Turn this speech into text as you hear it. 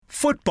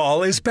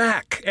Football is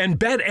back, and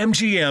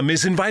BetMGM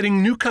is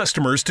inviting new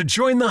customers to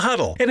join the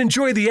huddle and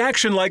enjoy the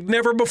action like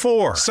never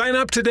before. Sign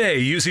up today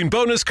using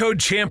bonus code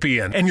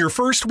CHAMPION, and your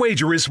first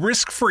wager is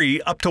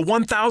risk-free up to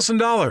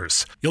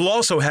 $1,000. You'll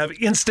also have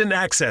instant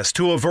access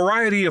to a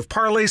variety of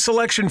parlay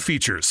selection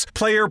features,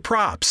 player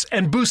props,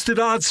 and boosted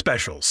odds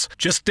specials.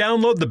 Just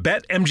download the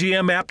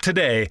BetMGM app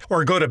today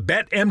or go to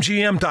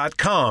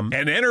BetMGM.com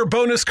and enter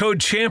bonus code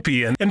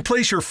CHAMPION and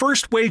place your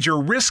first wager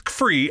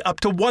risk-free up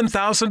to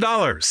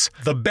 $1,000.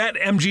 The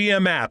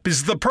BetMGM app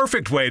is the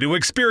perfect way to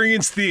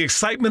experience the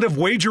excitement of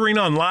wagering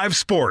on live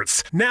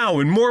sports, now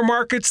in more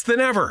markets than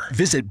ever.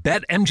 Visit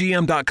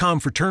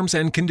BetMGM.com for terms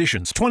and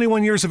conditions.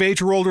 21 years of age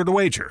or older to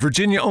wager.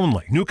 Virginia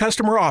only. New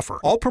customer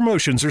offer. All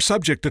promotions are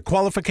subject to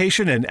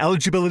qualification and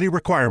eligibility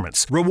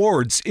requirements.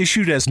 Rewards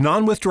issued as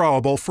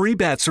non-withdrawable free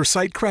bets or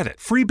site credit.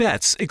 Free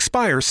bets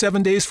expire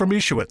 7 days from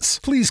issuance.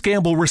 Please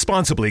gamble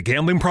responsibly.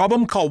 Gambling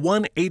problem? Call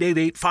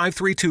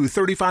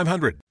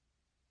 1-888-532-3500.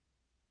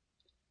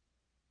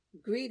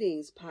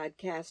 Greetings,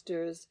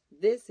 podcasters.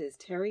 This is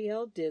Terry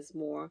L.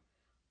 Dismore,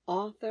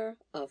 author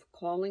of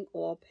Calling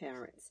All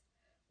Parents.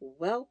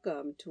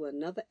 Welcome to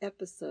another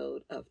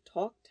episode of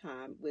Talk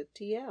Time with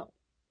TL.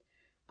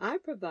 I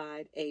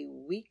provide a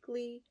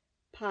weekly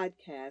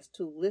podcast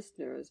to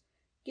listeners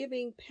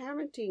giving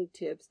parenting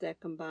tips that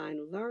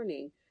combine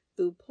learning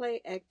through play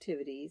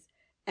activities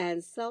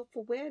and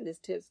self-awareness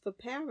tips for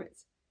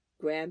parents,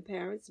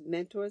 grandparents,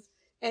 mentors,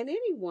 and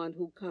anyone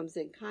who comes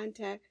in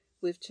contact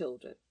with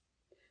children.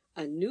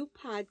 A new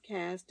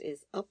podcast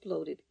is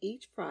uploaded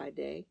each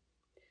Friday.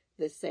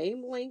 The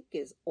same link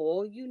is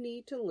all you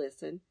need to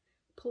listen.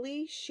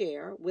 Please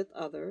share with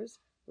others,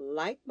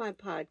 like my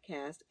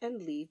podcast,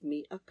 and leave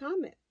me a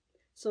comment.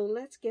 So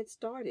let's get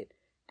started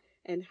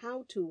and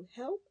how to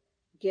help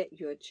get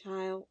your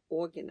child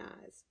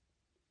organized.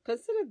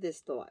 Consider this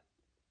thought.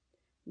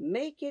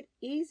 Make it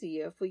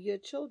easier for your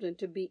children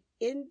to be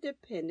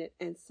independent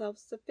and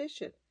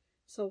self-sufficient.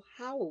 So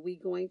how are we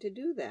going to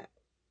do that?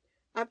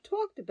 I've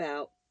talked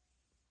about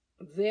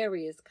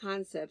various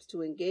concepts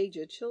to engage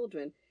your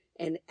children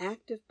in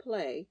active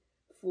play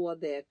for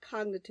their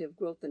cognitive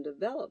growth and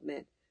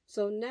development.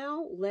 So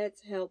now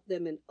let's help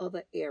them in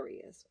other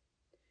areas.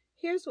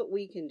 Here's what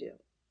we can do.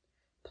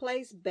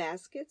 Place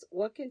baskets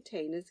or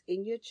containers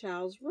in your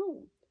child's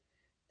room.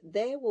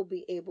 They will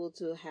be able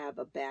to have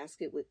a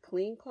basket with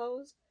clean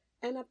clothes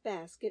and a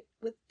basket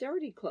with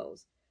dirty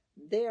clothes.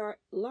 They are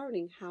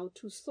learning how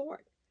to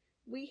sort.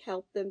 We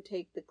help them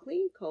take the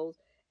clean clothes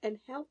and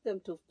help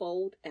them to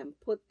fold and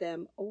put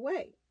them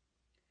away.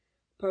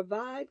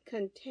 Provide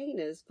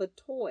containers for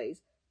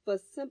toys for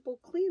simple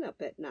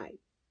cleanup at night.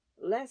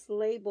 Let's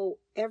label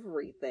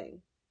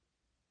everything.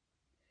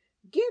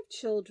 Give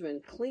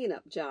children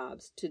cleanup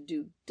jobs to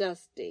do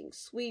dusting,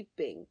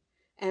 sweeping,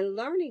 and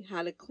learning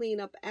how to clean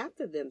up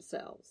after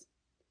themselves.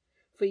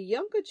 For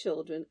younger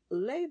children,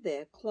 lay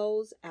their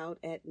clothes out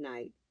at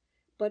night.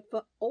 But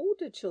for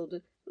older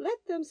children,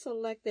 let them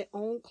select their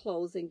own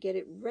clothes and get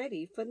it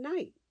ready for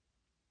night.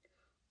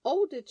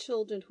 Older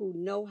children who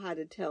know how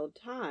to tell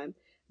time,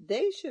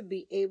 they should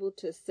be able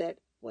to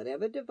set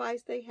whatever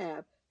device they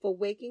have for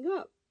waking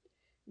up.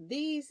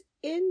 These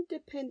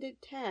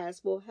independent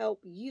tasks will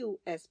help you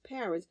as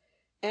parents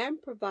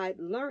and provide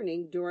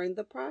learning during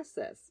the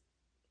process.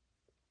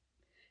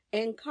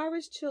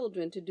 Encourage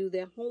children to do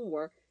their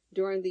homework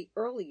during the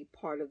early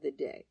part of the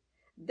day.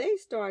 They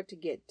start to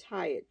get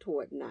tired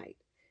toward night,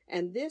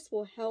 and this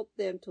will help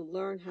them to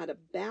learn how to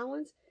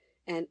balance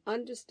and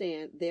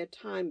understand their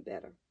time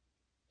better.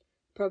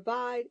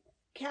 Provide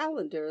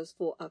calendars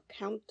for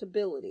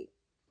accountability.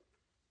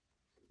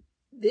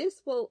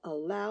 This will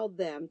allow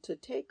them to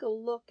take a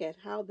look at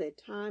how their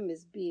time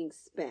is being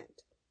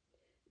spent.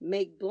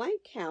 Make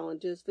blank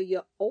calendars for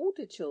your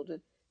older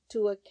children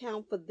to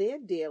account for their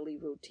daily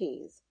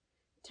routines.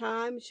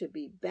 Time should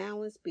be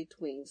balanced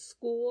between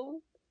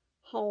school,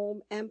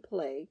 home, and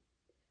play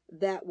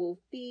that will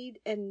feed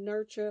and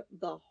nurture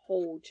the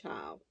whole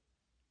child.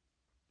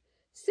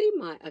 See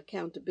my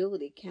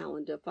accountability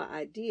calendar for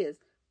ideas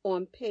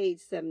on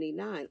page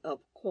 79 of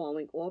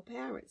Calling All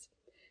Parents.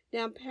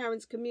 Now,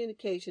 parents'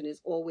 communication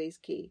is always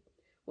key.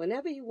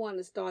 Whenever you want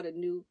to start a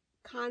new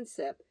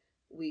concept,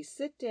 we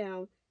sit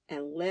down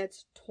and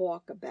let's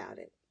talk about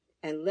it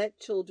and let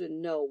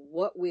children know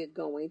what we're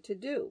going to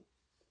do.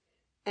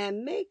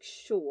 And make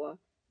sure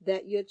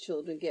that your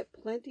children get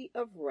plenty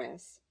of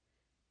rest,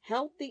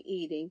 healthy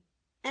eating,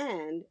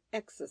 and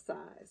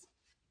exercise.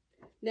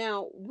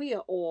 Now, we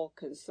are all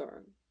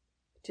concerned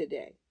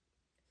today.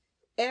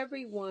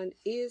 Everyone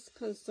is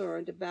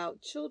concerned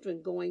about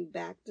children going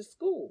back to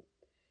school.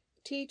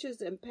 Teachers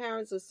and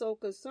parents are so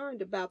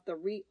concerned about the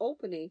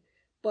reopening,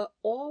 but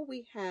all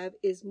we have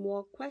is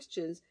more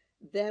questions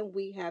than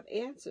we have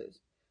answers.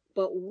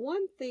 But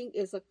one thing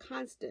is a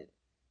constant.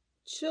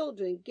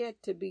 Children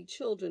get to be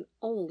children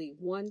only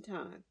one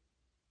time.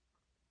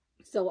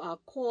 So our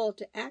call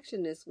to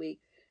action this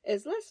week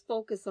is let's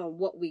focus on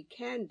what we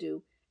can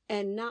do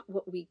and not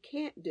what we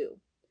can't do.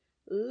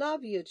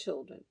 Love your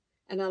children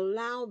and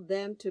allow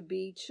them to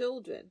be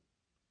children.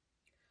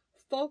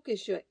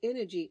 Focus your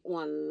energy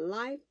on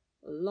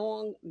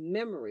lifelong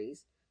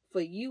memories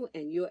for you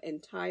and your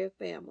entire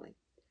family.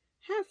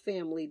 Have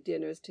family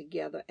dinners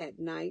together at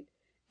night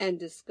and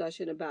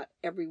discussion about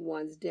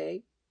everyone's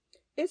day.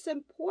 It's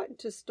important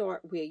to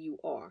start where you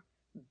are.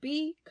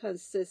 Be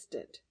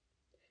consistent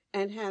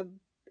and have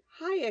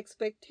high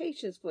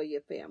expectations for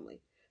your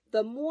family.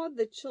 The more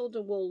the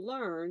children will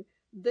learn,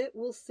 that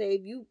will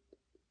save you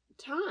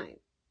time.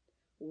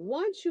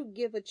 Once you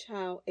give a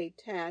child a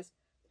task,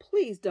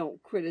 please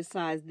don't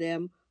criticize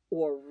them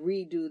or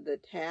redo the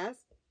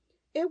task.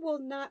 It will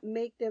not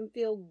make them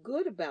feel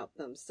good about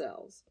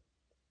themselves.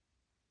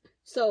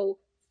 So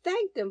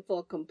thank them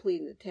for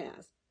completing the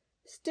task.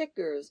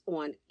 Stickers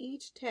on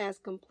each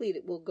task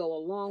completed will go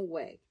a long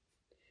way.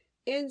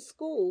 In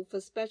school, for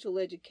special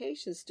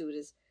education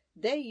students,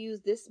 they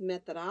use this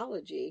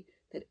methodology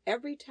that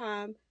every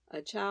time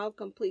a child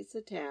completes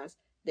a task,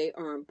 they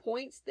earn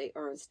points, they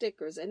earn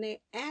stickers, and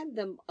they add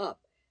them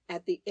up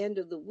at the end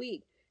of the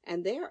week,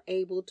 and they are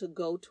able to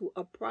go to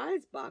a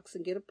prize box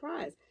and get a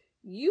prize.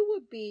 You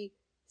would be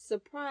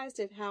surprised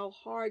at how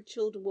hard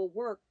children will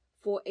work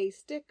for a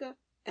sticker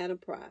and a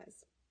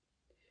prize.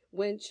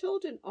 When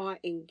children are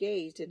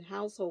engaged in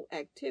household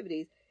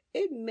activities,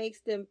 it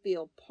makes them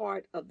feel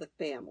part of the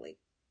family.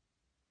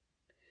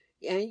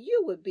 And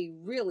you would be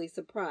really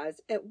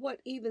surprised at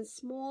what even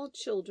small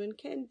children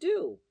can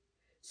do.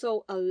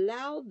 So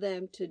allow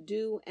them to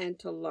do and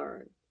to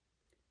learn.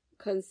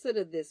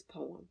 Consider this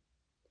poem.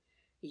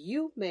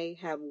 You may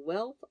have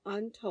wealth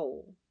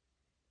untold,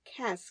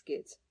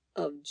 caskets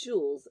of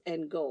jewels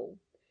and gold.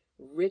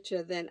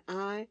 Richer than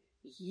I,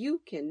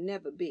 you can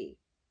never be.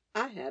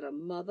 I had a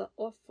mother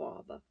or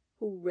father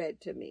who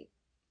read to me.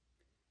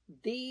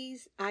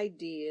 These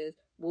ideas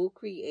will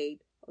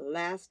create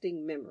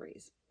lasting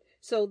memories.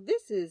 So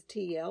this is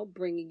TL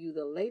bringing you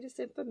the latest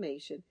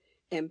information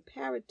and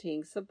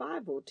parenting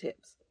survival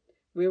tips.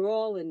 We're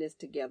all in this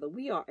together.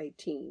 We are a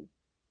team.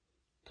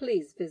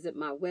 Please visit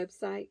my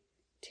website,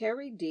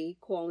 Terry D.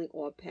 Calling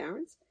All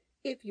Parents,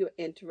 if you're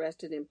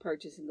interested in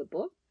purchasing the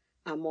book.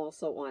 I'm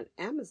also on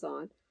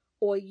Amazon,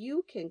 or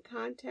you can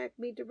contact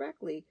me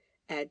directly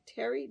at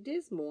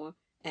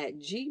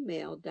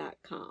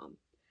terrydismore@gmail.com.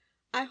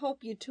 I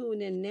hope you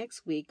tune in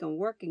next week. I'm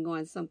working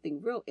on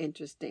something real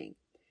interesting,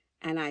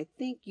 and I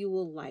think you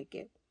will like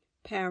it.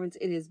 Parents,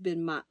 it has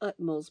been my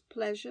utmost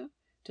pleasure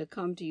to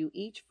come to you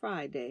each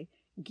Friday,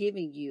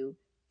 giving you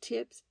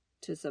tips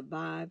to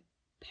survive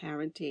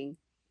parenting.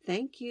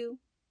 Thank you.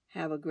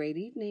 Have a great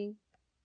evening.